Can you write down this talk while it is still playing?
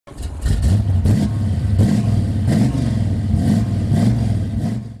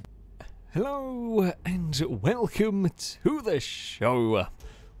Hello and welcome to the show.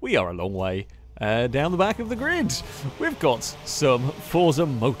 We are a long way down the back of the grid. We've got some Forza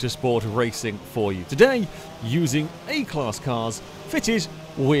Motorsport racing for you today using A-Class cars fitted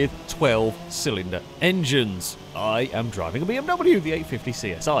with 12-cylinder engines. I am driving a BMW, the 850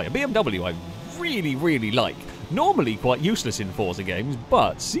 CSI, a BMW I really like. Normally quite useless in Forza games,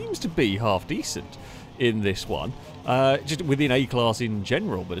 but seems to be half decent in this one. Just within A-Class in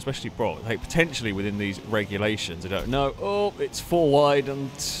general, but especially potentially within these regulations. I don't know. Oh, it's 4 wide and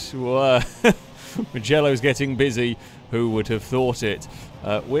Magello's getting busy. Who would have thought it?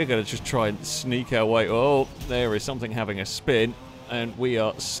 We're going to just try and sneak our way. Oh, there is something having a spin, and we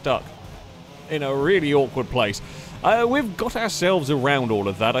are stuck in a really awkward place. We've got ourselves around all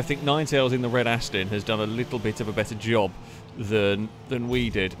of that. I think Ninetales in the red Aston has done a little bit of a better job than we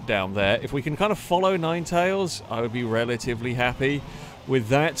did down there. If we can kind of follow Ninetales, I would be relatively happy with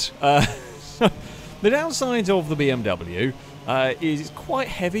that. The downside of the BMW is it's quite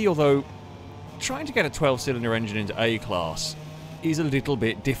heavy, although trying to get a 12-cylinder engine into A-Class is a little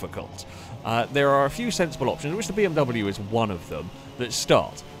bit difficult. There are a few sensible options, which the BMW is one of them, that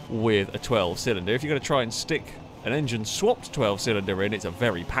start with a 12-cylinder. If you're going to try and stick an engine swapped 12-cylinder in, it's a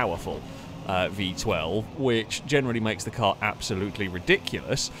very powerful V12, which generally makes the car absolutely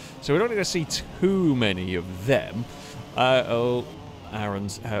ridiculous. So we're not going to see too many of them.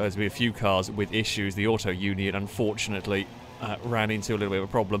 Aaron's has been a few cars with issues. The auto union, unfortunately, ran into a little bit of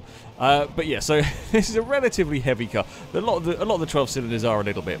a problem. But yeah, so this is a relatively heavy car. A lot of the 12 cylinders are a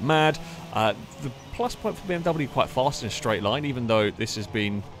little bit mad. The plus point for BMW, quite fast in a straight line, even though this has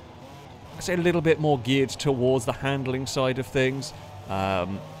been, I'd say, a little bit more geared towards the handling side of things.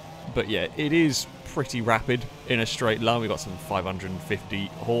 But yeah, it is pretty rapid in a straight line. We've got some 550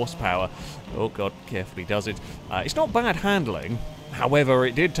 horsepower. Oh god, carefully does it. It's not bad handling. However,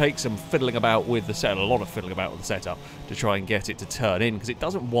 it did take some fiddling about with the setup, a lot of fiddling about with the setup to try and get it to turn in, because it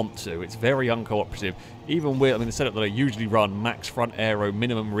doesn't want to. It's very uncooperative. Even with, the setup that I usually run, max front aero,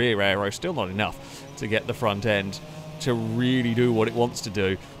 minimum rear aero, still not enough to get the front end to really do what it wants to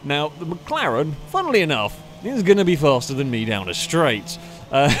do. Now, the McLaren, funnily enough, is going to be faster than me down a straight.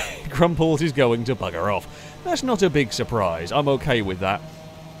 Grumples is going to bugger off. That's not a big surprise. I'm okay with that.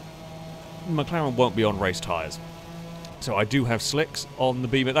 McLaren won't be on race tyres. So I do have slicks on the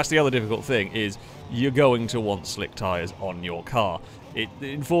Beamer. That's the other difficult thing, is you're going to want slick tyres on your car.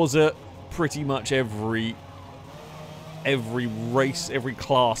 In Forza, pretty much every race, every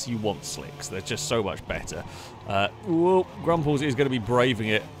class, you want slicks. They're just so much better. Grumples is going to be braving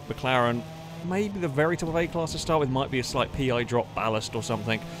it. McLaren, maybe the very top of A-Class to start with, might be a slight PI drop ballast or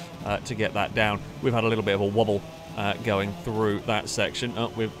something to get that down. We've had a little bit of a wobble going through that section.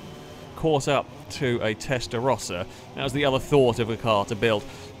 We've caught up to a Testarossa. That was the other thought of a car to build.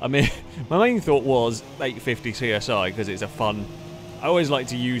 I mean, my main thought was 850 CSI, because it's a fun... I always like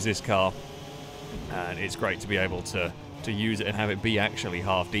to use this car, and it's great to be able to use it and have it be actually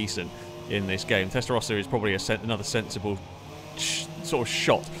half decent in this game. Testarossa is probably another sensible sort of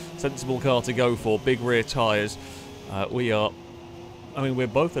shot. Sensible car to go for. Big rear tyres. We're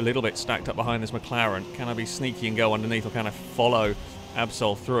both a little bit stacked up behind this McLaren. Can I be sneaky and go underneath, or can I follow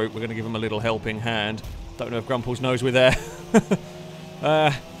Absol through? We're going to give him a little helping hand. Don't know if Grumples knows we're there.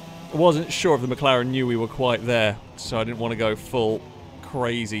 I wasn't sure if the McLaren knew we were quite there, so I didn't want to go full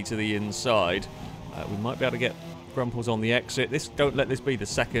crazy to the inside. We might be able to get Grumples on the exit. Don't let this be the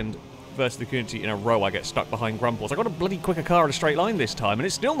second versus the community in a row I get stuck behind Grumples. I got a bloody quicker car in a straight line this time, and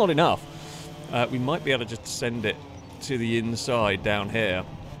it's still not enough. We might be able to just send it to the inside down here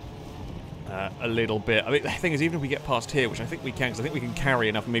a little bit. I mean, the thing is, even if we get past here, which I think we can, because I think we can carry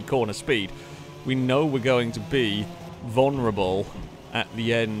enough mid-corner speed, we know we're going to be vulnerable at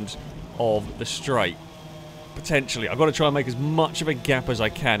the end of the straight. Potentially. I've got to try and make as much of a gap as I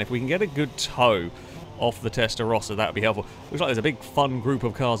can. If we can get a good toe off the Testarossa, that would be helpful. Looks like there's a big fun group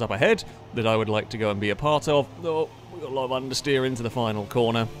of cars up ahead that I would like to go and be a part of. Oh, we've got a lot of understeer into the final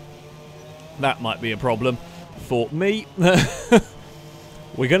corner. That might be a problem for me.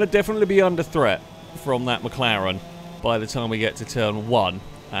 We're going to definitely be under threat from that McLaren by the time we get to turn 1.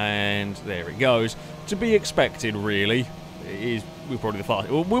 And there it goes. To be expected, really. We'll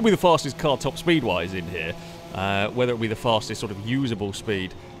be the fastest car top speed-wise in here. Whether it will be the fastest sort of usable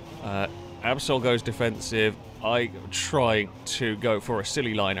speed. Absol goes defensive. I'm trying to go for a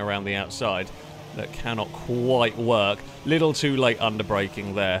silly line around the outside that cannot quite work. Little too late under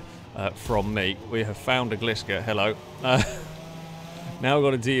braking there from me. We have found a Gliska. Hello. Now we've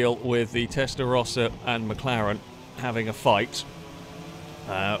got to deal with the Testarossa and McLaren having a fight.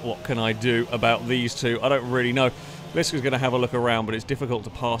 What can I do about these two? I don't really know. Gliska's going to have a look around, but it's difficult to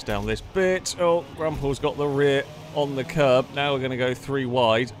pass down this bit. Oh, Grumple's got the rear on the curb. Now we're going to go 3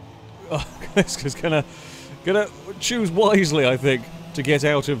 wide. Oh, Gliska's going to choose wisely, I think, to get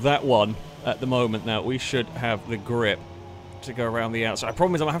out of that one at the moment. Now, we should have the grip to go around the outside. The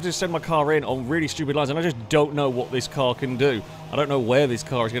problem is I'm going to have to send my car in on really stupid lines, and I just don't know what this car can do. I don't know where this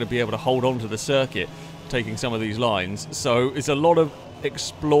car is going to be able to hold on to the circuit, taking some of these lines. So it's a lot of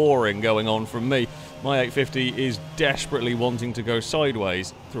exploring going on from me. My 850 is desperately wanting to go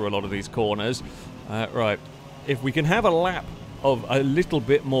sideways through a lot of these corners. Right, if we can have a lap of a little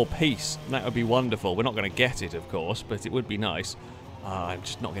bit more peace, that would be wonderful. We're not going to get it, of course, but it would be nice. I'm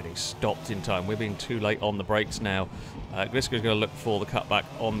just not getting stopped in time. We're being too late on the brakes now. Gliska's going to look for the cutback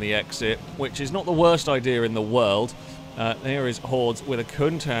on the exit, which is not the worst idea in the world. There is Hordes with a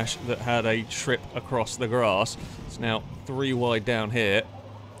Countach that had a trip across the grass. It's now 3 wide down here.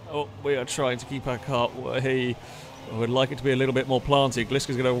 Oh, we are trying to keep our car away. I would like it to be a little bit more planted.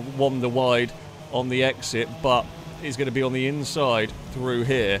 Gliska's going to wander wide on the exit, but is going to be on the inside through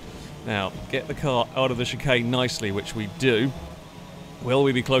here. Now, get the car out of the chicane nicely, which we do. Will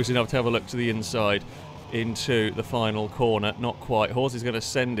we be close enough to have a look to the inside into the final corner? Not quite. Horse is going to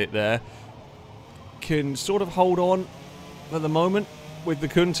send it there. Can sort of hold on at the moment with the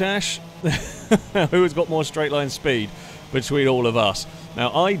Countach. Who has got more straight line speed between all of us?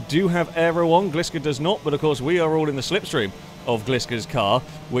 Now, I do have aero on. Gliska does not, but of course we are all in the slipstream of Gliska's car,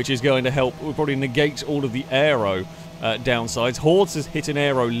 which is going to help. We'll probably negate all of the aero downsides. Hordes has hit an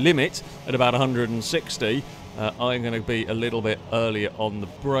aero limit at about 160. I'm going to be a little bit earlier on the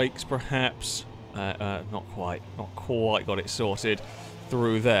brakes, perhaps. Not quite got it sorted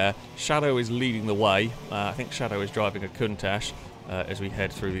through there. Shadow is leading the way. I think Shadow is driving a Countach as we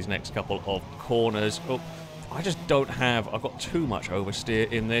head through these next couple of corners. Oh, I just don't have... I've got too much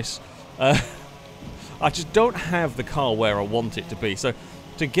oversteer in this. I just don't have the car where I want it to be. So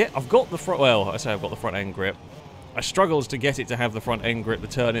to get... I've got the front... Well, I say I've got the front end grip. I struggled to get it to have the front end grip, the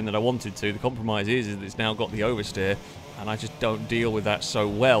turn in that I wanted to. The compromise is that it's now got the oversteer, and I just don't deal with that so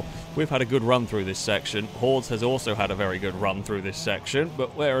well. We've had a good run through this section. Hordes has also had a very good run through this section,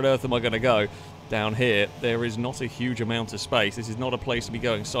 but where on earth am I going to go? Down here, there is not a huge amount of space. This is not a place to be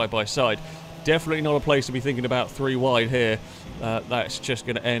going side by side. Definitely not a place to be thinking about 3 wide here. That's just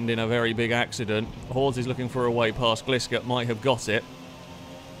going to end in a very big accident. Hordes is looking for a way past Gliska, might have got it.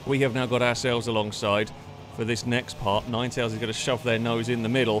 We have now got ourselves alongside for this next part. Ninetales is going to shove their nose in the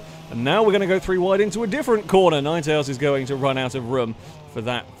middle, and now we're going to go 3 wide into a different corner. Ninetales is going to run out of room for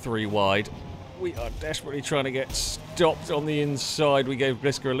that 3 wide. We are desperately trying to get stopped on the inside. We gave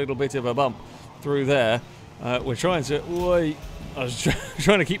Gliska a little bit of a bump through there. We're trying to... Wait, I was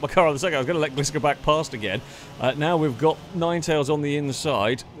trying to keep my car on the second. I was going to let Gliska back past again. Now we've got Ninetales on the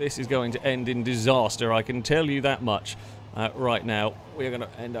inside. This is going to end in disaster, I can tell you that much. Right now, we're going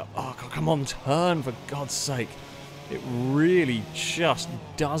to end up... Oh, God, come on, turn, for God's sake. It really just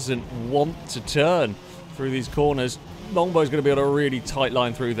doesn't want to turn through these corners. Longbow's going to be on a really tight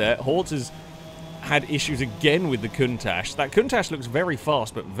line through there. Hordes has had issues again with the Countach. That Countach looks very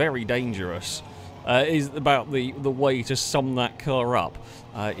fast, but very dangerous. Is about the way to sum that car up.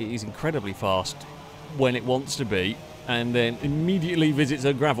 It is incredibly fast when it wants to be, and then immediately visits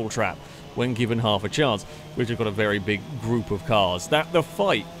a gravel trap when given half a chance, which have got a very big group of cars. That the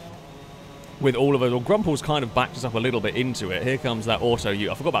fight with all of us, well, Grumple's kind of backed us up a little bit into it. Here comes that auto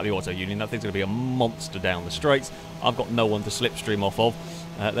union. I forgot about the auto union. That thing's going to be a monster down the straights. I've got no one to slipstream off of.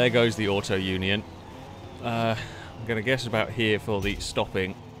 There goes the auto union. I'm going to guess about here for the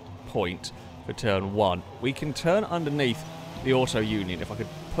stopping point for turn 1. We can turn underneath the auto union. If I could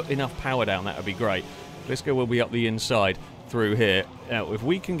put enough power down, that would be great. Gliska will be up the inside through here. Now, if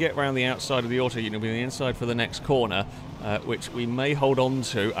we can get around the outside of the auto unit, we'll be on the inside for the next corner, which we may hold on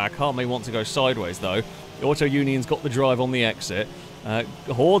to. Our car may want to go sideways, though. The auto union's got the drive on the exit.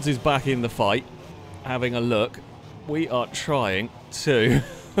 Hordes is back in the fight, having a look. We are trying to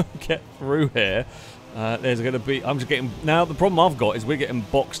get through here. There's going to be... I'm just getting... Now, the problem I've got is we're getting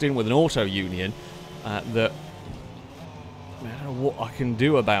boxed in with an auto union that... I don't know what I can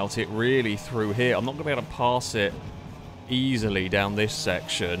do about it, really, through here. I'm not going to be able to pass it easily down this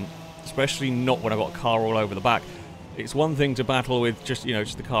section, especially not when I've got a car all over the back. It's one thing to battle with just, you know,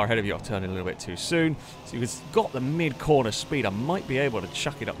 just the car ahead of you. I've turned in a little bit too soon. So you've got the mid-corner speed. I might be able to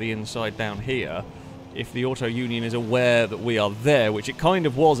chuck it up the inside down here if the auto union is aware that we are there, which it kind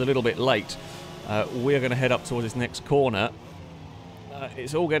of was a little bit late. We're going to head up towards this next corner.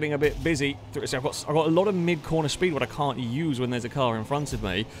 It's all getting a bit busy. So I've got a lot of mid-corner speed, what I can't use when there's a car in front of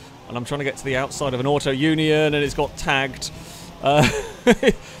me. And I'm trying to get to the outside of an auto union, and it's got tagged.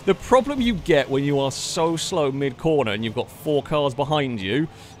 The problem you get when you are so slow mid-corner and you've got 4 cars behind you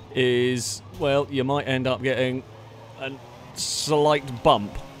is, well, you might end up getting a slight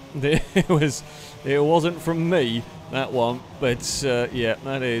bump. It wasn't from me, that one, but yeah,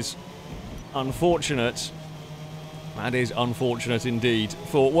 that is unfortunate. That is unfortunate indeed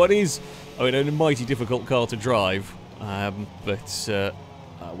for what is, I mean, a mighty difficult car to drive. But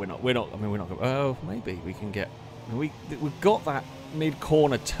we're not. I mean, we're not. Oh, maybe we can get. We've got that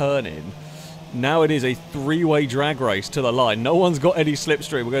mid-corner turn in. Now it is a 3-way drag race to the line. No one's got any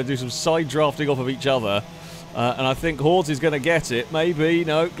slipstream. We're going to do some side drafting off of each other. And I think Hordes is going to get it. Maybe.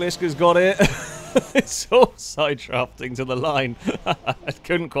 No, Gliska's got it. It's all side drafting to the line. I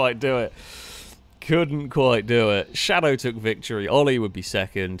couldn't quite do it. Couldn't quite do it. Shadow took victory. Ollie would be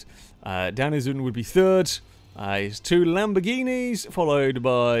second. Danizun would be third. His 2 Lamborghinis, followed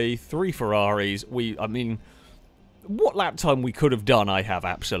by 3 Ferraris. I mean, what lap time we could have done, I have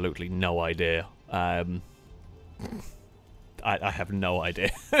absolutely no idea. I have no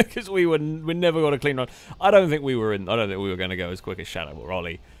idea because we never got a clean run. I don't think we were going to go as quick as Shadow or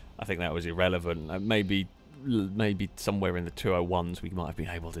Ollie. I think that was irrelevant. Maybe somewhere in the 201s we might have been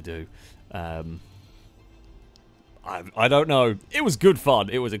able to do. I don't know. It was good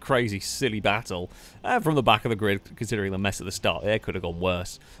fun. It was a crazy, silly battle from the back of the grid, considering the mess at the start. It could have gone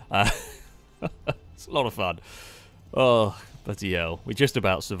worse. It's a lot of fun. Oh, bloody hell. We just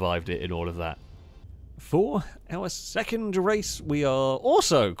about survived it in all of that. For our second race, we are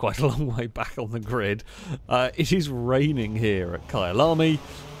also quite a long way back on the grid. It is raining here at Kyalami.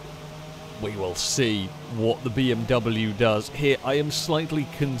 We will see what the BMW does here. I am slightly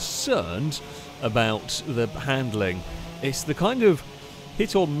concerned about the handling. It's the kind of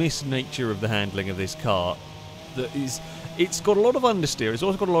hit or miss nature of the handling of this car that is, it's got a lot of understeer, it's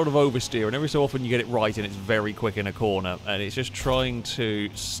also got a lot of oversteer, and every so often you get it right and it's very quick in a corner, and it's just trying to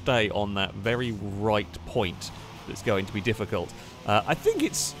stay on that very right point that's going to be difficult. I think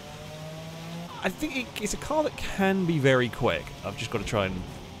it's a car that can be very quick. I've just got to try and,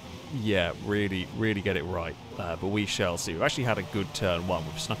 yeah, really get it right. But we shall see. We've actually had a good turn 1.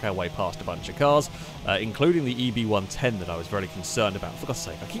 We've snuck our way past a bunch of cars, including the EB110 that I was very concerned about. For God's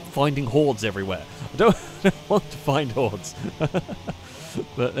sake, I keep finding Hordes everywhere. I don't want to find Hordes.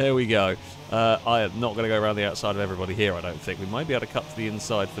 But there we go. I am not going to go around the outside of everybody here, I don't think. We might be able to cut to the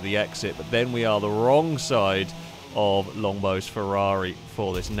inside for the exit, but then we are the wrong side of Longbow's Ferrari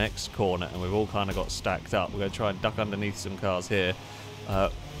for this next corner, and we've all kind of got stacked up. We're going to try and duck underneath some cars here.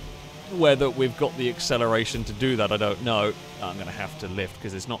 Whether we've got the acceleration to do that, I don't know. I'm going to have to lift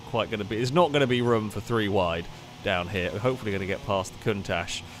because it's not quite going to be. There's not going to be room for 3 wide down here. We're hopefully going to get past the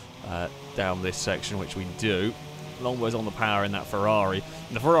Countach down this section, which we do. Longbow's on the power in that Ferrari.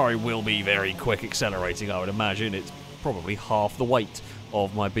 And the Ferrari will be very quick accelerating, I would imagine. It's probably half the weight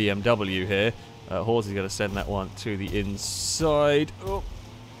of my BMW here. Horse is going to send that one to the inside. Oh,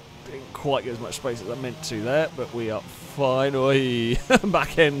 didn't quite get as much space as I meant to there, but we are fine. Oi.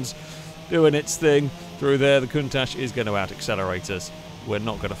 Back end's doing its thing through there. The Countach is going to out-accelerate us. We're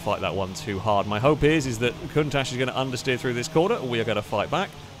not going to fight that one too hard. My hope is that Countach is going to understeer through this corner, and we are going to fight back.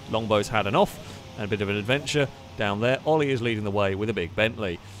 Longbow's had an off, and a bit of an adventure down there. Ollie is leading the way with a big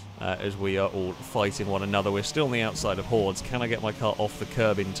Bentley as we are all fighting one another. We're still on the outside of Hordes. Can I get my car off the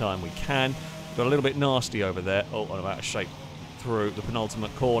curb in time? We can. Got a little bit nasty over there. Oh, I'm out of shape through the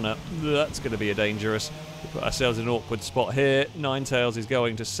penultimate corner. That's going to be a dangerous. We put ourselves in an awkward spot here. Ninetails is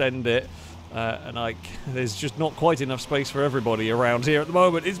going to send it. And there's just not quite enough space for everybody around here at the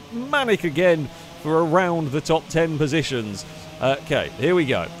moment. It's manic again for around the top 10 positions. Okay, here we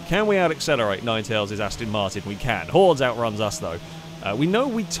go. Can we out-accelerate Ninetails' Aston Martin? We can. Hordes outruns us, though. We know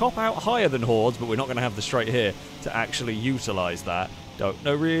we top out higher than Hordes, but we're not going to have the straight here to actually utilise that. Don't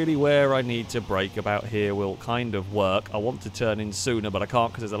know really where I need to brake. About here will kind of work. I want to turn in sooner, but I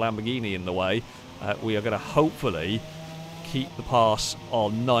can't because there's a Lamborghini in the way. We are going to hopefully keep the pass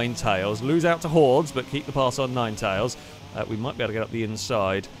on Ninetails. Lose out to Hordes, but keep the pass on Ninetails. We might be able to get up the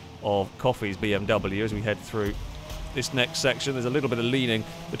inside of Coffee's BMW as we head through this next section. There's a little bit of leaning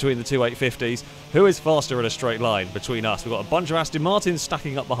between the two 850s. Who is faster in a straight line between us? We've got a bunch of Aston Martins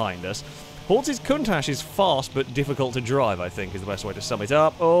stacking up behind us. Hordes' Countach is fast but difficult to drive, I think, is the best way to sum it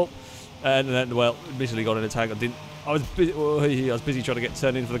up. Oh, and then, well, admittedly got in a tangle. I was busy trying to get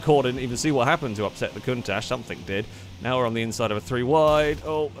turned in for the corner. Didn't even see what happened to upset the Countach. Something did. Now we're on the inside of a 3 wide.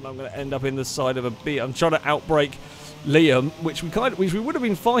 Oh, and I'm going to end up in the side of a B. I'm trying to outbrake Liam, which we would have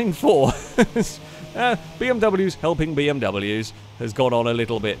been fine for. BMWs helping BMWs has gone on a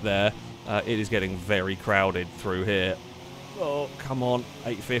little bit there. It is getting very crowded through here. Oh, come on,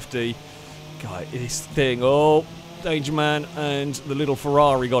 850. God, this thing. Oh, Danger Man and the little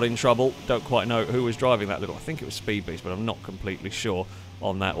Ferrari got in trouble. Don't quite know who was driving that little. I think it was Speed Beast, but I'm not completely sure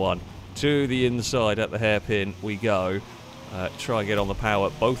on that one. To the inside at the hairpin we go. Try and get on the power.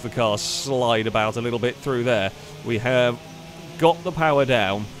 Both the cars slide about a little bit through there. We have got the power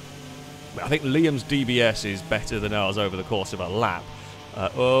down. I think Liam's DBS is better than ours over the course of a lap.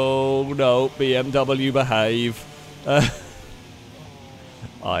 Oh no, BMW behave.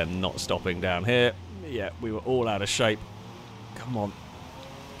 I am not stopping down here. Yeah, we were all out of shape. Come on.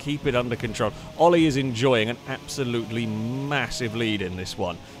 Keep it under control. Ollie is enjoying an absolutely massive lead in this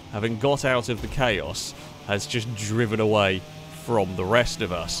one. Having got out of the chaos, has just driven away from the rest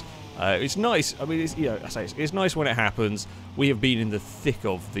of us. It's nice. I mean, it's nice when it happens. We have been in the thick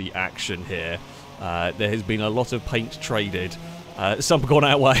of the action here. There has been a lot of paint traded. Some gone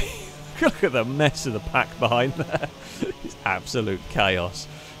our way. Look at the mess of the pack behind there. It's absolute chaos.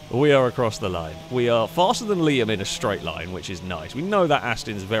 We are across the line. We are faster than Liam in a straight line, which is nice. We know that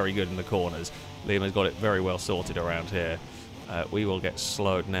Aston's very good in the corners. Liam has got it very well sorted around here. We will get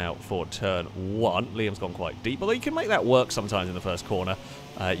slowed now for turn 1. Liam's gone quite deep, although you can make that work sometimes in the first corner.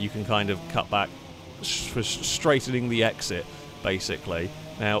 You can kind of cut back for straightening the exit, basically.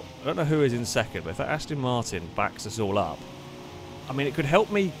 Now, I don't know who is in second, but if that Aston Martin backs us all up, I mean, it could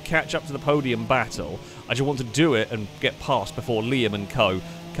help me catch up to the podium battle. I just want to do it and get past before Liam and co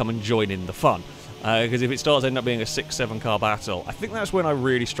come and join in the fun. Because if it starts ending up being a 6-7 car battle, I think that's when I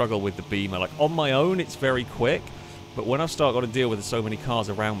really struggle with the Beamer. Like, on my own, it's very quick. But when I've started got to deal with so many cars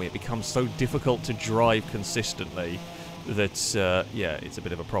around me, it becomes so difficult to drive consistently that, yeah, it's a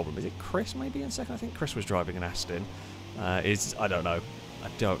bit of a problem. Is it Chris maybe in second? I think Chris was driving an Aston. I don't know. I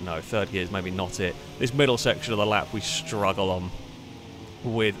don't know. Third gear is maybe not it. This middle section of the lap we struggle on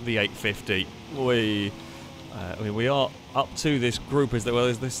with the 850. I mean, we are up to this group as well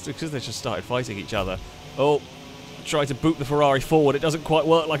as this because they just started fighting each other. Oh, try to boot the Ferrari forward. It doesn't quite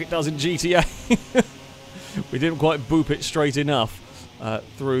work like it does in GTA. We didn't quite boop it straight enough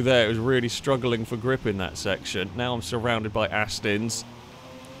through there. It was really struggling for grip in that section. Now I'm surrounded by Astons.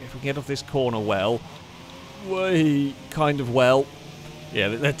 If we get off this corner well, kind of well. Yeah,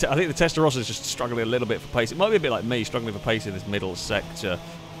 I think the Testarossa is just struggling a little bit for pace. It might be a bit like me, struggling for pace in this middle sector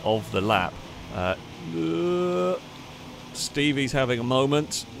of the lap. Stevie's having a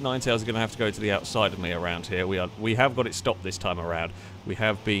moment. Ninetales is going to have to go to the outside of me around here. We have got it stopped this time around. We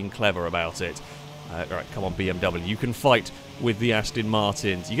have been clever about it. Alright, come on, BMW. You can fight with the Aston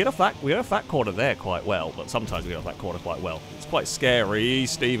Martins. We get off that corner there quite well, but sometimes we get off that corner quite well. It's quite scary.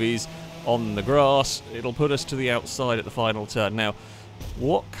 Stevie's on the grass. It'll put us to the outside at the final turn. Now,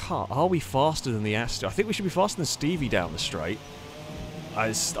 what car? Are we faster than the Aston? I think we should be faster than Stevie down the straight.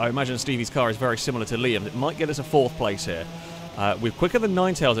 I imagine Stevie's car is very similar to Liam's. It might get us a 4th place here. We're quicker than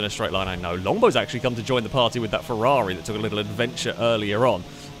Ninetales in a straight line, I know. Longbow's actually come to join the party with that Ferrari that took a little adventure earlier on.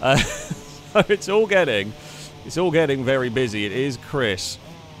 It's all getting very busy. It is Chris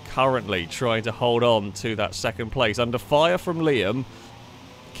currently trying to hold on to that 2nd place. Under fire from Liam.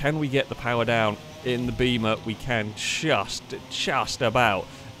 Can we get the power down in the Beamer? We can just about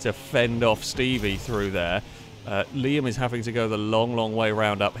to fend off Stevie through there. Liam is having to go the long way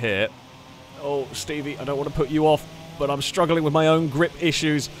round up here. Oh, Stevie, I don't want to put you off, but I'm struggling with my own grip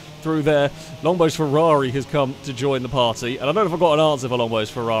issues through there. Longbow's Ferrari has come to join the party, and I don't know if I've got an answer for Longbow's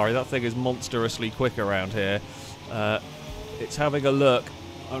Ferrari. That thing is monstrously quick around here. It's having a look.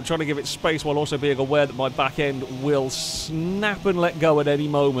 I'm trying to give it space while also being aware that my back end will snap and let go at any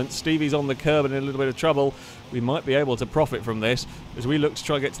moment. Stevie's on the curb and in a little bit of trouble. We might be able to profit from this as we look to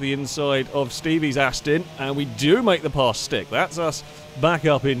try and get to the inside of Stevie's Aston, and we do make the pass stick. That's us back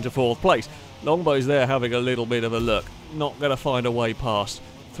up into 4th place. Longbow's there having a little bit of a look. Not going to find a way past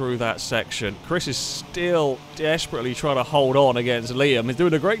through that section. Chris is still desperately trying to hold on against Liam. He's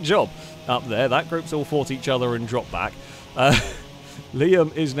doing a great job up there. That group's all fought each other and dropped back.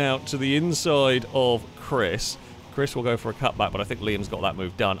 Liam is now to the inside of Chris. Chris will go for a cutback, but I think Liam's got that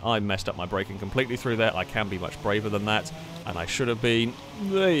move done. I messed up my braking completely through there. I can be much braver than that, and I should have been.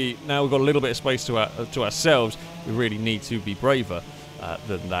 Now we've got a little bit of space to ourselves. We really need to be braver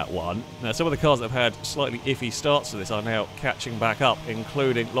than that one. Now, some of the cars that have had slightly iffy starts to this are now catching back up,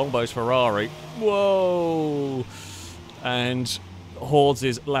 including Longbow's Ferrari. Whoa! And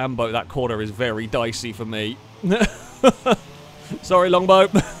Hordes' Lambo. That corner is very dicey for me. Sorry, Longbow.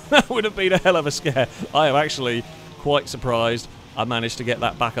 That would have been a hell of a scare. I am actually quite surprised I managed to get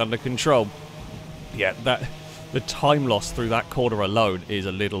that back under control. Yeah, the time loss through that corner alone is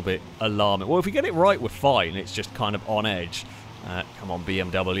a little bit alarming. Well, if we get it right, we're fine. It's just kind of on edge. Come on,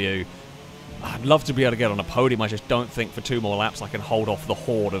 BMW. I'd love to be able to get on a podium. I just don't think for 2 more laps I can hold off the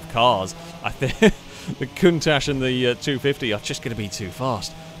horde of cars. I think The Countach and the 250 are just going to be too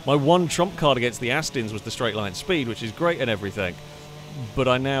fast. My one trump card against the Astons was the straight line speed, which is great and everything. But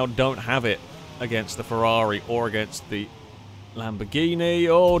I now don't have it against the Ferrari or against the Lamborghini.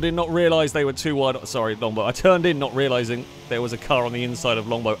 Oh, did not realise they were too wide. Sorry, Longbow. I turned in not realising there was a car on the inside of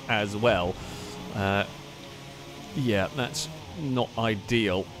Longbow as well. Yeah, that's not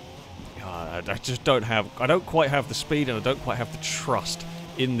ideal. I just don't have... I don't quite have the speed and I don't quite have the trust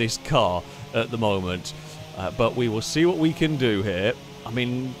in this car at the moment. But we will see what we can do here. I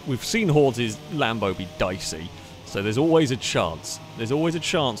mean, we've seen Hordes' Lambo be dicey, so there's always a chance. There's always a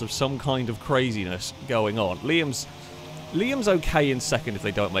chance of some kind of craziness going on. Liam's okay in second if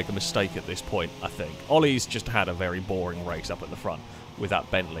they don't make a mistake at this point, I think. Ollie's just had a very boring race up at the front with that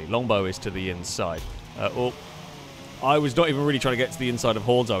Bentley. Longbow is to the inside. I was not even really trying to get to the inside of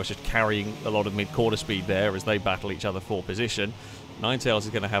Hordes. I was just carrying a lot of mid-quarter speed there as they battle each other for position. Ninetales is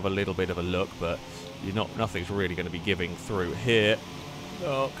going to have a little bit of a look, but nothing's really going to be giving through here.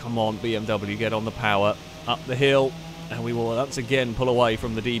 Oh, come on, BMW, get on the power. Up the hill, and we will once again pull away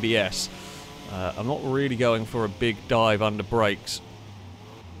from the DBS. I'm not really going for a big dive under brakes.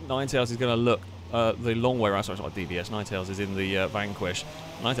 Ninetales is going to look the long way around. Sorry, it's not DBS. Ninetales is in the Vanquish.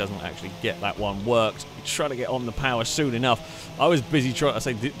 Ninetales will actually get that one worked. Try to get on the power soon enough. I was busy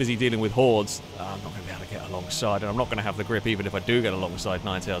busy dealing with Hordes. I'm not going to be able to get alongside, and I'm not going to have the grip even if I do get alongside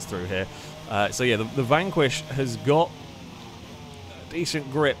Ninetales through here. So yeah, the Vanquish has got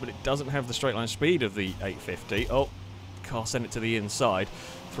decent grip, but it doesn't have the straight line speed of the 850. Oh, car sent it to the inside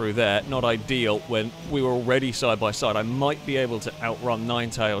through there. Not ideal when we were already side by side. I might be able to outrun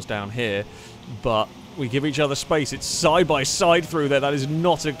Ninetales down here, but we give each other space. It's side by side through there. That is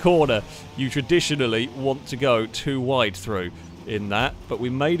not a corner you traditionally want to go too wide through in that, but we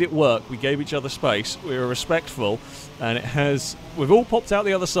made it work. We gave each other space. We were respectful, and we've all popped out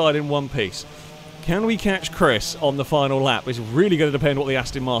the other side in one piece. Can we catch Chris on the final lap? It's really going to depend what the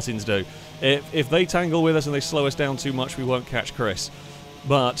Aston Martins do. If they tangle with us and they slow us down too much, we won't catch Chris.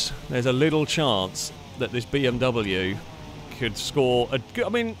 But there's a little chance that this BMW could score a good... I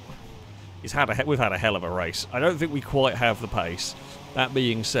mean, we've had a hell of a race. I don't think we quite have the pace. That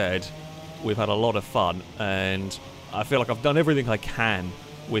being said, we've had a lot of fun, and I feel like I've done everything I can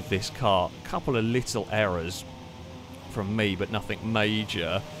with this car. A couple of little errors from me, but nothing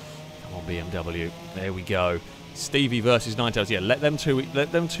major. On BMW, there we go. Stevie versus Ninetales. Yeah, let them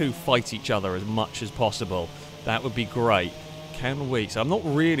two fight each other as much as possible. That would be great. Can we? So I'm not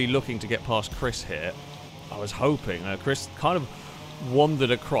really looking to get past Chris here. I was hoping. Chris kind of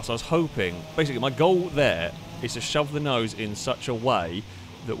wandered across. I was hoping. Basically, my goal there is to shove the nose in such a way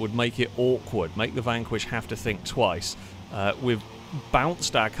that would make it awkward, make the Vanquish have to think twice. We've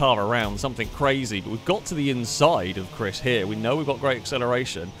bounced our car around something crazy, but we've got to the inside of Chris here. We know we've got great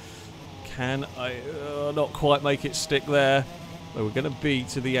acceleration. Can I not quite make it stick there? Well, we're going to be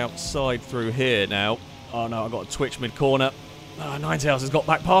to the outside through here now. Oh no, I got a twitch mid-corner. Ninetales has got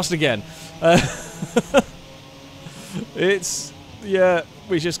back past again. Yeah,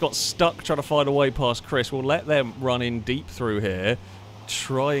 we just got stuck trying to find a way past Chris. We'll let them run in deep through here.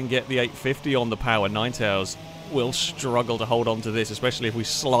 Try and get the 850 on the power. Ninetales will struggle to hold on to this, especially if we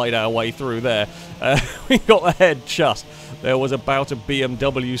slide our way through there. We got ahead just. There was about a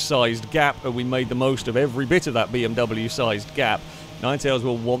BMW-sized gap, and we made the most of every bit of that BMW-sized gap. Ninetales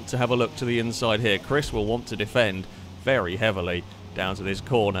will want to have a look to the inside here. Chris will want to defend very heavily down to this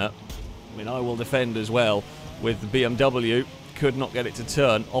corner. I mean, I will defend as well with the BMW. Could not get it to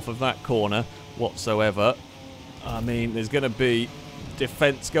turn off of that corner whatsoever. I mean, there's going to be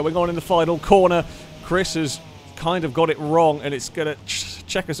defense going on in the final corner. Chris has kind of got it wrong, and it's going to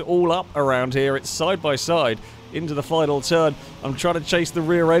check us all up around here. It's side by side into the final turn. I'm trying to chase the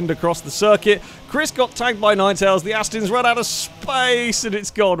rear end across the circuit. Chris got tagged by Ninetales. The Astons run out of space, and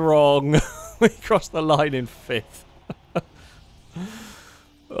it's gone wrong. We crossed the line in 5th.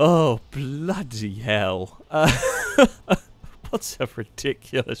 Oh, bloody hell. What a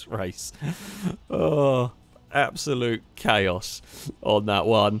ridiculous race. Oh, absolute chaos on that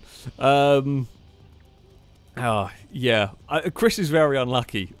one. Oh, yeah. Chris is very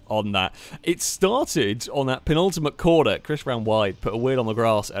unlucky on that. It started on that penultimate corner. Chris ran wide, put a wheel on the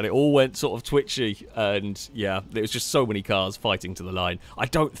grass, and it all went sort of twitchy. And, yeah, there was just so many cars fighting to the line. I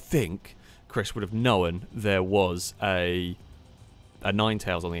don't think Chris would have known there was a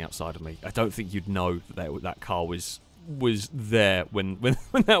Ninetales on the outside of me. I don't think you'd know that that car was there when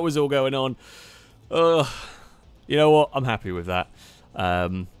that was all going on. You know what? I'm happy with that.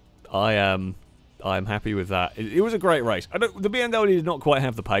 I'm happy with that. It was a great race. The BMW did not quite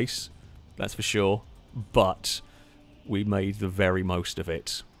have the pace, that's for sure, but we made the very most of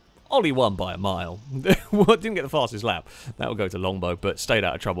it. Ollie won by a mile. Didn't get the fastest lap. That will go to Longbow, but stayed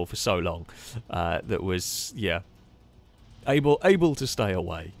out of trouble for so long. That was, yeah, able to stay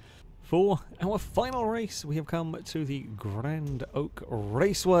away. For our final race, we have come to the Grand Oak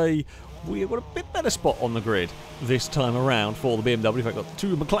Raceway. We have got a bit better spot on the grid this time around for the BMW. In fact, got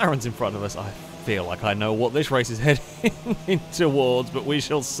two McLarens in front of us. I feel like I know what this race is heading towards, but we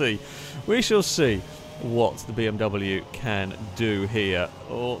shall see. We shall see what the BMW can do here.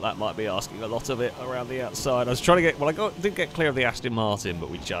 Oh, that might be asking a lot of it around the outside. I was trying to get, well, did get clear of the Aston Martin, but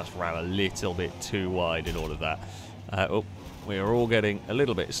we just ran a little bit too wide in all of that. Oh, we are all getting a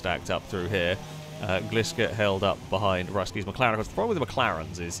little bit stacked up through here. Gliska held up behind Rusky's McLaren. Because the problem with the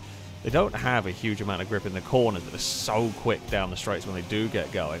McLarens is they don't have a huge amount of grip in the corners, but they're so quick down the straights when they do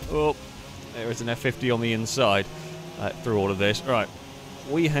get going. Oh, there is an F50 on the inside through all of this. Right,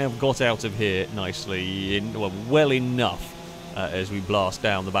 we have got out of here nicely, well enough as we blast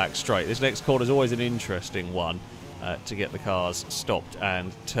down the back straight. This next corner is always an interesting one to get the cars stopped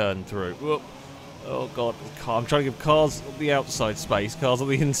and turned through. Whoop. Oh god, I'm trying to give cars the outside space, cars on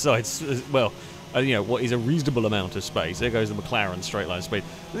the inside, well, you know, what is a reasonable amount of space. There goes the McLaren straight line speed.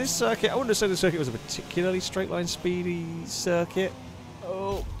 This circuit, I wouldn't have said the circuit was a particularly straight line speedy circuit.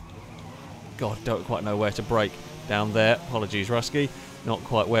 Oh, god, don't quite know where to brake down there. Apologies, Rusky. Not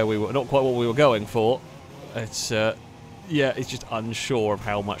quite where we were, not quite what we were going for. It's, yeah, it's just unsure of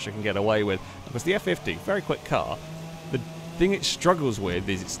how much I can get away with. Because the F50, very quick car. The thing it struggles with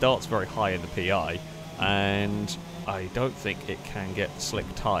is it starts very high in the PI, and I don't think it can get slick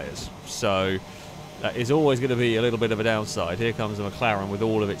tyres. So that is always going to be a little bit of a downside. Here comes the McLaren with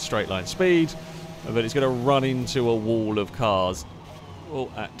all of its straight line speed, but it's going to run into a wall of cars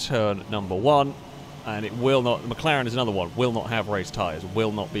at turn number 1, and it will not, the McLaren is another one, will not have race tyres,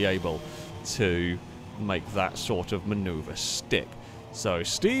 will not be able to make that sort of manoeuvre stick. So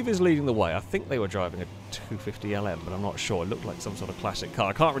Steve is leading the way. I think they were driving a 250 LM, but I'm not sure. It looked like some sort of classic car.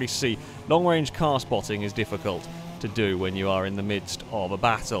 I can't really see. Long-range car spotting is difficult to do when you are in the midst of a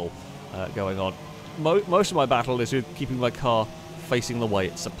battle going on. Most of my battle is with keeping my car facing the way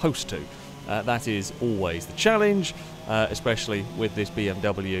it's supposed to. That is always the challenge, especially with this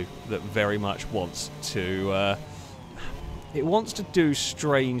BMW that very much wants to... it wants to do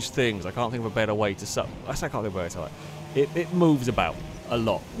strange things. I can't think of a better way to... I can't think of a better way. It moves about a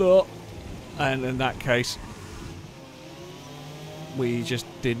lot. And in that case, we just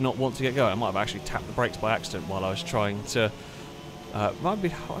did not want to get going. I might have actually tapped the brakes by accident while I was trying to... I don't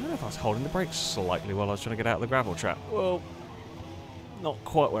know if I was holding the brakes slightly while I was trying to get out of the gravel trap. Well, not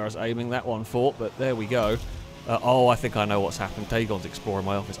quite where I was aiming that one for, but there we go. Oh, I think I know what's happened. Dagon's exploring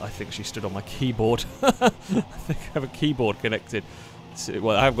my office. I think she stood on my keyboard. I think I have a keyboard connected.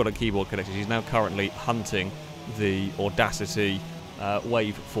 Well, I have got a keyboard connected. She's now currently hunting the Audacity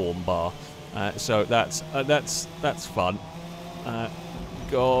waveform bar. So that's fun.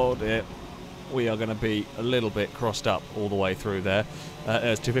 God, we are going to be a little bit crossed up all the way through there.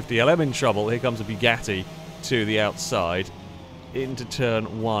 There's 250 LM in trouble. Here comes a Bugatti to the outside. Into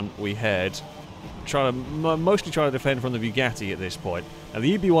turn 1 we head. Mostly trying to defend from the Bugatti at this point. Now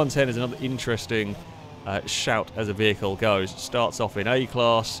the EB110 is another interesting shout as a vehicle goes. Starts off in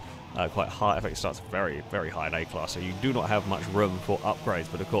A-class. Quite high. In fact, it starts very, very high in A-class, so you do not have much room for upgrades.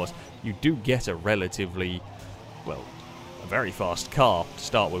 But of course, you do get a relatively, well, a very fast car to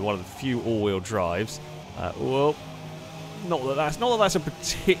start with. One of the few all-wheel drives. Well, not that that's a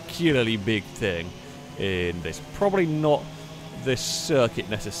particularly big thing in this. Probably not this circuit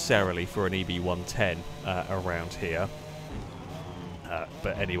necessarily for an EB110 around here.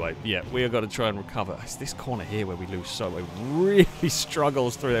 But anyway, yeah, we are going to try and recover. It's this corner here where we lose so. It really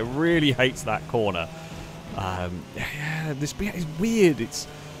struggles through there. Really hates that corner. Yeah, this is weird.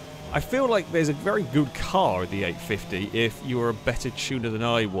 I feel like there's a very good car in the 850 if you were a better tuner than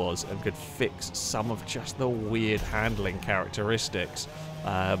I was and could fix some of just the weird handling characteristics.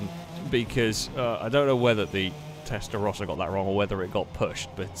 Because I don't know whether the Testarossa got that wrong or whether it got pushed,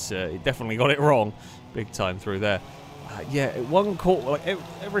 but it definitely got it wrong big time through there. Yeah, one corner, like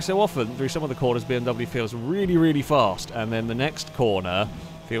every so often through some of the corners, BMW feels really, really fast, and then the next corner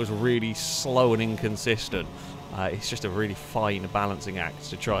feels really slow and inconsistent. It's just a really fine balancing act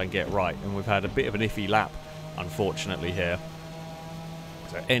to try and get right, and we've had a bit of an iffy lap, unfortunately, here.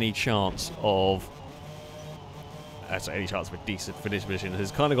 So any chance of a decent finish position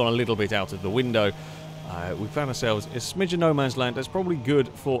has kind of gone a little bit out of the window. We found ourselves a smidge of no man's land. That's probably good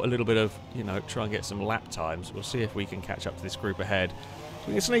for a little bit of, you know, try and get some lap times. We'll see if we can catch up to this group ahead. So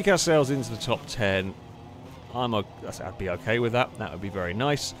we can sneak ourselves into the top 10. I'd be okay with that. That would be very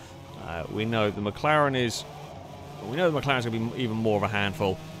nice. We know the McLaren is... We know the McLaren's going to be even more of a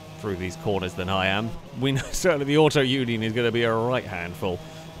handful through these corners than I am. We know certainly the Auto Union is going to be a right handful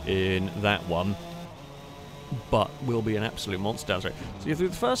in that one, but will be an absolute monster down straight. So you're through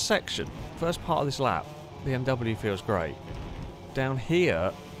the first section, first part of this lap. BMW feels great. Down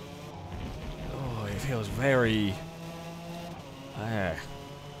here, oh, it feels very...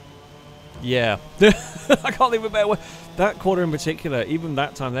 yeah. I can't think of a better way. That corner in particular, even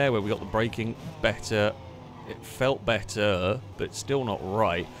that time there where we got the braking better, it felt better, but still not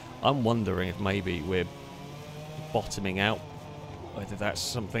right. I'm wondering if maybe we're bottoming out. Whether that's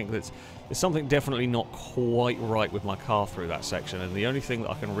something that's... There's something definitely not quite right with my car through that section, and the only thing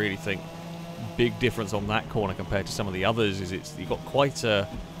that I can really think big difference on that corner compared to some of the others is you've got quite a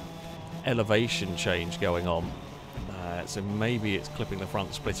elevation change going on. So maybe it's clipping the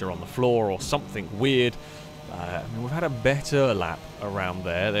front splitter on the floor or something weird. I mean, we've had a better lap around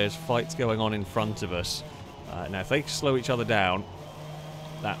there. There's fights going on in front of us. Now, if they slow each other down,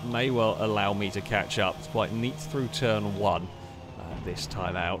 that may well allow me to catch up. It's quite neat through turn 1 this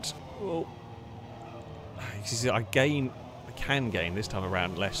time out. Oh. I can gain this time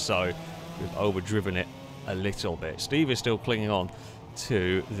around, less so. We've overdriven it a little bit. Steve is still clinging on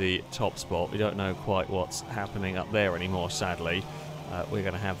to the top spot. We don't know quite what's happening up there anymore, sadly. We're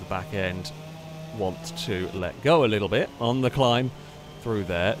going to have the back end want to let go a little bit on the climb through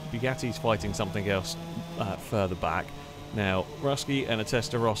there. Bugatti's fighting something else further back. Now, Rusky and a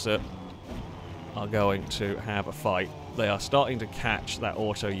Testarossa are going to have a fight. They are starting to catch that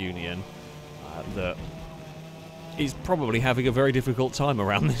Auto Union that is probably having a very difficult time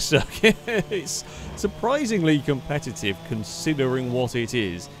around this circuit. It's surprisingly competitive considering what it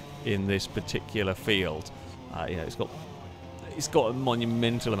is in this particular field. You know, it's got a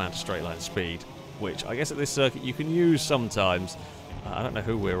monumental amount of straight line speed, which I guess at this circuit you can use sometimes. I don't know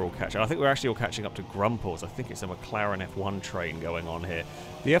who we're all catching. I think we're actually all catching up to Grumples. I think it's a McLaren F1 train going on here.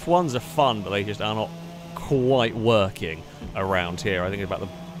 The F1s are fun, but they just are not quite working around here. I think it's about the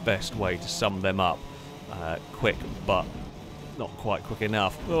best way to sum them up. Quick, but not quite quick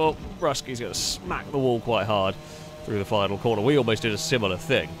enough. Oh, Rusky's going to smack the wall quite hard through the final corner. We almost did a similar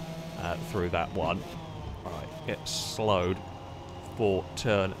thing through that one. Right, get slowed for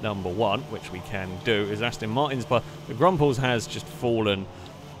turn number 1, which we can do. Is Aston Martin's, but the Grumples has just fallen,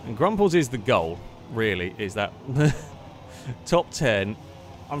 and Grumples is the goal, really, is that top 10.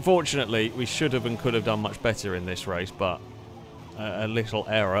 Unfortunately, we should have and could have done much better in this race, but a little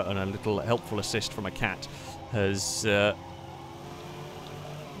error and a little helpful assist from a cat has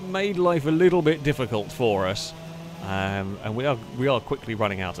made life a little bit difficult for us, and we are quickly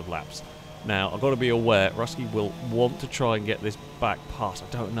running out of laps. Now, I've got to be aware, Rusky will want to try and get this back pass. I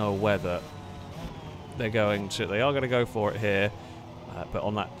don't know whether they are going to go for it here, but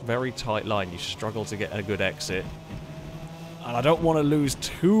on that very tight line, you struggle to get a good exit. And I don't want to lose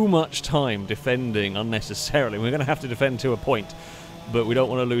too much time defending unnecessarily. We're going to have to defend to a point, but we don't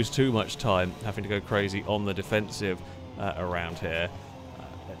want to lose too much time having to go crazy on the defensive around here.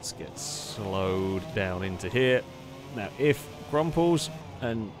 Let's get slowed down into here. Now, if Grumples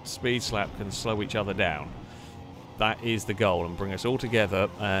and Speed Slap can slow each other down, that is the goal, and bring us all together,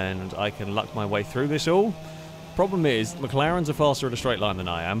 and I can luck my way through this all. Problem is, McLarens are faster at a straight line than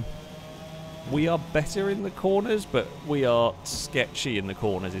I am. We are better in the corners, but we are sketchy in the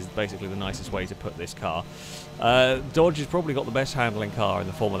corners is basically the nicest way to put this car. Dodge has probably got the best handling car in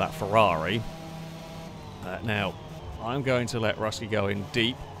the form of that Ferrari. Now, I'm going to let Rusky go in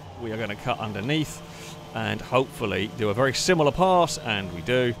deep. We are going to cut underneath and hopefully do a very similar pass, and we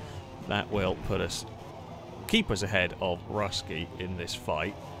do. That will keep us ahead of Rusky in this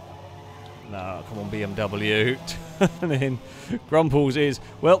fight. No, come on, BMW. And then Grumples is...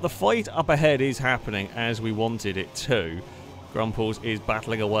 Well, the fight up ahead is happening as we wanted it to. Grumples is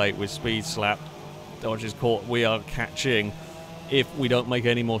battling away with Speed Slap. Dodge is caught. We are catching if we don't make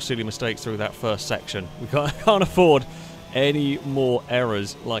any more silly mistakes through that first section. We can't afford any more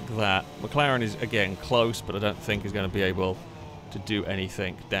errors like that. McLaren is, again, close, but I don't think is going to be able to do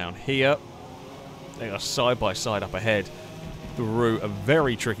anything down here. They are side by side up ahead through a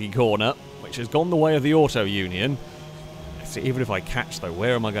very tricky corner, which has gone the way of the Auto Union. So even if I catch, though,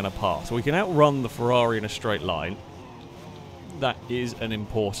 where am I going to pass? So we can outrun the Ferrari in a straight line. That is an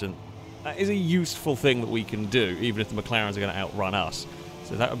important... That is a useful thing that we can do, even if the McLarens are going to outrun us.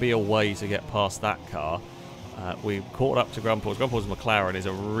 So that would be a way to get past that car. We've caught up to Grumples. Grumples' McLaren is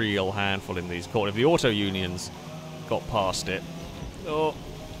a real handful in these corners. If the Auto Unions got past it... Oh,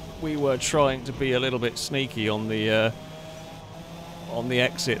 we were trying to be a little bit sneaky on the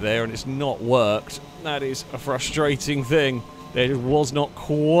exit there, and it's not worked. That is a frustrating thing. There just was not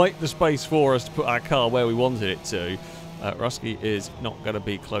quite the space for us to put our car where we wanted it to. Rusky is not going to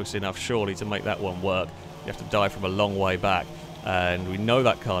be close enough, surely, to make that one work. You have to dive from a long way back, and we know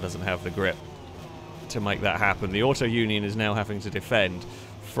that car doesn't have the grip to make that happen. The Auto Union is now having to defend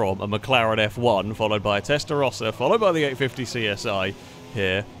from a McLaren F1, followed by a Testarossa, followed by the 850 CSI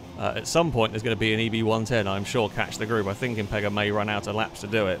here. At some point, there's going to be an EB110, I'm sure, catch the group. I think Impega may run out of laps to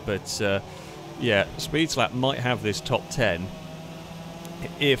do it, but yeah, Speed Slap might have this top 10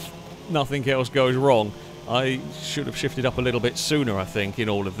 if nothing else goes wrong. I should have shifted up a little bit sooner, I think, in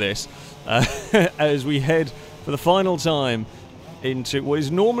all of this, as we head for the final time into what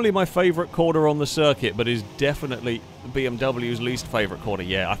is normally my favourite corner on the circuit, but is definitely BMW's least favourite corner.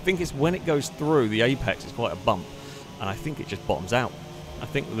 Yeah, I think it's when it goes through the apex, it's quite a bump, and I think it just bottoms out. I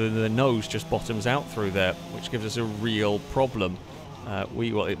think the nose just bottoms out through there, which gives us a real problem.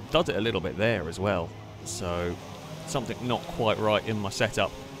 Well, it does it a little bit there as well, so something not quite right in my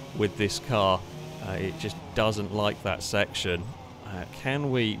setup with this car. It just doesn't like that section.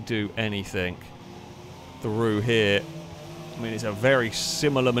 Can we do anything through here? I mean, it's a very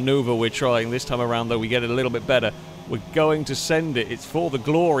similar maneuver we're trying this time around, though we get it a little bit better. We're going to send it. It's for the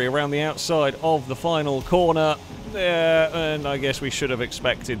glory around the outside of the final corner. Yeah, and I guess we should have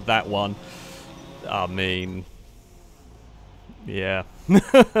expected that one. I mean, yeah.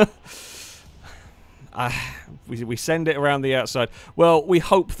 We send it around the outside. Well, we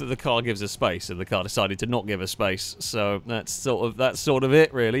hope that the car gives us space, and the car decided to not give us space. So that's sort of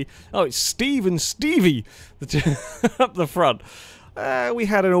it, really. Oh, it's Steve and Stevie up the front. We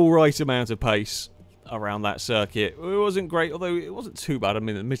had an all right amount of pace around that circuit. It wasn't great, although it wasn't too bad. I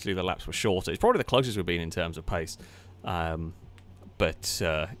mean, admittedly, the laps were shorter. It's probably the closest we've been in terms of pace. Yeah.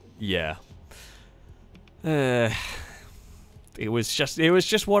 It was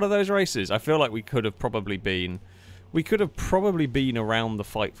just one of those races. I feel like we could have probably been around the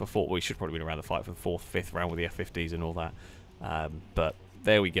fight for fourth. We should probably been around the fight for the fourth, fifth round with the F50s and all that. But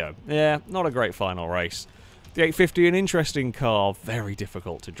there we go. Yeah, not a great final race. The 850, an interesting car, very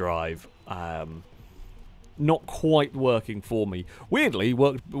difficult to drive. Not quite working for me. Weirdly,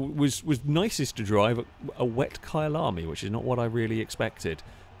 was nicest to drive a wet Kyalami, which is not what I really expected.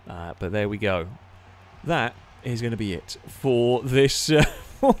 But there we go. That is going to be it for this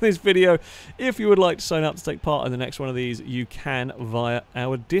for this video. If you would like to sign up to take part in the next one of these, you can via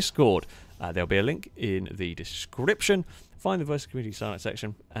our Discord. There'll be a link in the description. Find the Versa Community sign up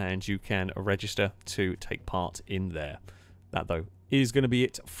section, and you can register to take part in there. That, though, is going to be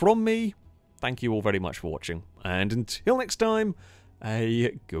it from me. Thank you all very much for watching, and until next time,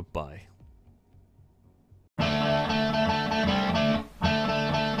 a goodbye.